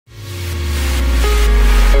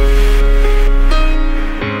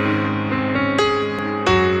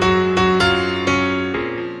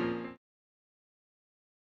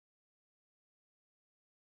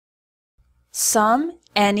some,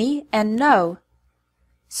 any, and no.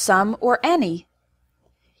 Some or any.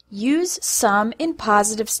 Use some in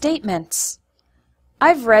positive statements.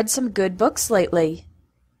 I've read some good books lately.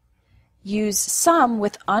 Use some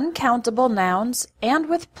with uncountable nouns and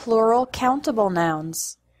with plural countable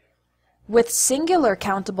nouns. With singular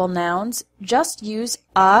countable nouns, just use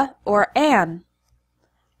a or an.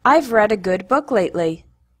 I've read a good book lately.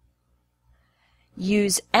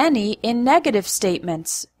 Use any in negative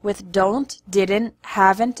statements with don't, didn't,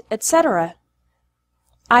 haven't, etc.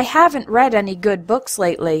 I haven't read any good books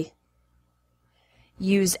lately.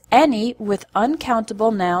 Use any with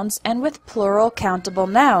uncountable nouns and with plural countable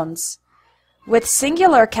nouns. With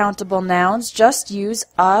singular countable nouns, just use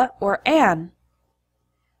a or an.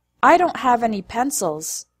 I don't have any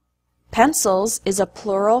pencils. Pencils is a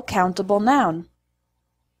plural countable noun.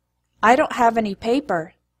 I don't have any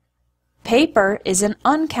paper. Paper is an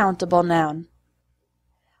uncountable noun.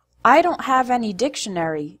 I don't have any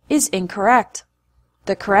dictionary is incorrect.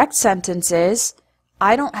 The correct sentence is,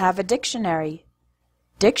 I don't have a dictionary.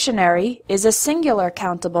 Dictionary is a singular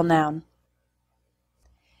countable noun.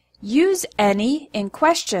 Use any in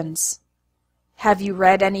questions. Have you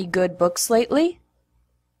read any good books lately?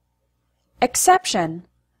 Exception.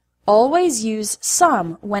 Always use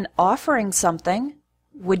some when offering something,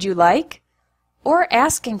 would you like, or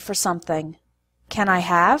asking for something. Can I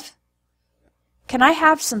have? Can I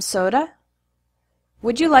have some soda?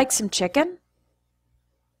 Would you like some chicken?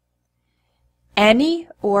 Any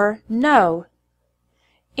or no.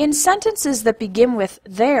 In sentences that begin with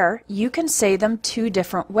there, you can say them two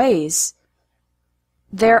different ways.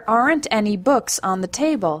 There aren't any books on the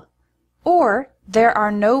table, or there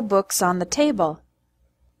are no books on the table.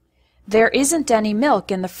 There isn't any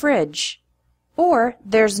milk in the fridge, or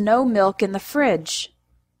there's no milk in the fridge.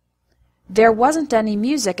 There wasn't any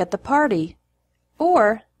music at the party,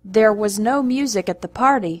 or there was no music at the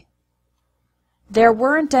party. There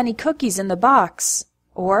weren't any cookies in the box,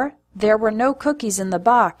 or there were no cookies in the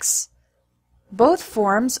box. Both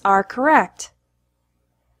forms are correct.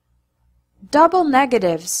 Double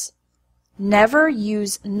negatives. Never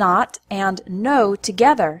use not and no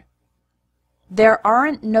together. There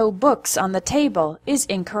aren't no books on the table is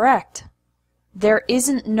incorrect. There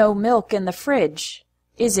isn't no milk in the fridge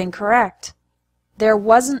is incorrect. There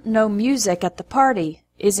wasn't no music at the party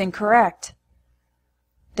is incorrect.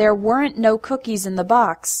 There weren't no cookies in the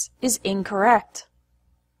box is incorrect.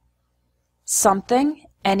 Something,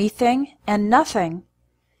 anything, and nothing.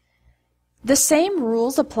 The same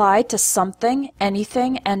rules apply to something,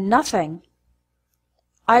 anything, and nothing.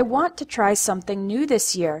 I want to try something new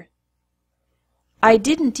this year. I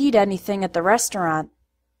didn't eat anything at the restaurant.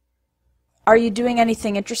 Are you doing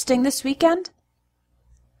anything interesting this weekend?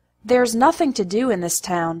 There's nothing to do in this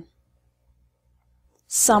town.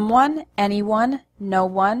 Someone, anyone, no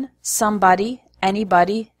one, somebody,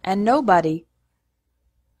 anybody, and nobody.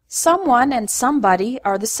 Someone and somebody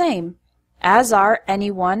are the same, as are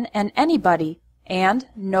anyone and anybody, and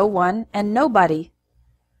no one and nobody.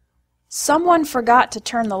 Someone forgot to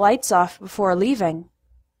turn the lights off before leaving.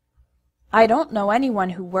 I don't know anyone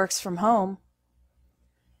who works from home.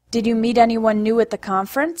 Did you meet anyone new at the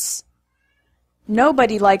conference?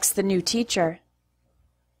 Nobody likes the new teacher.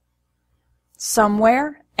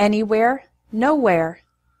 Somewhere, anywhere, nowhere.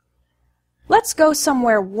 Let's go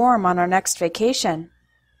somewhere warm on our next vacation.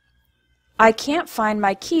 I can't find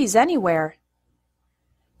my keys anywhere.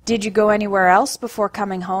 Did you go anywhere else before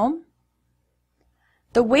coming home?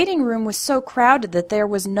 The waiting room was so crowded that there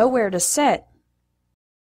was nowhere to sit.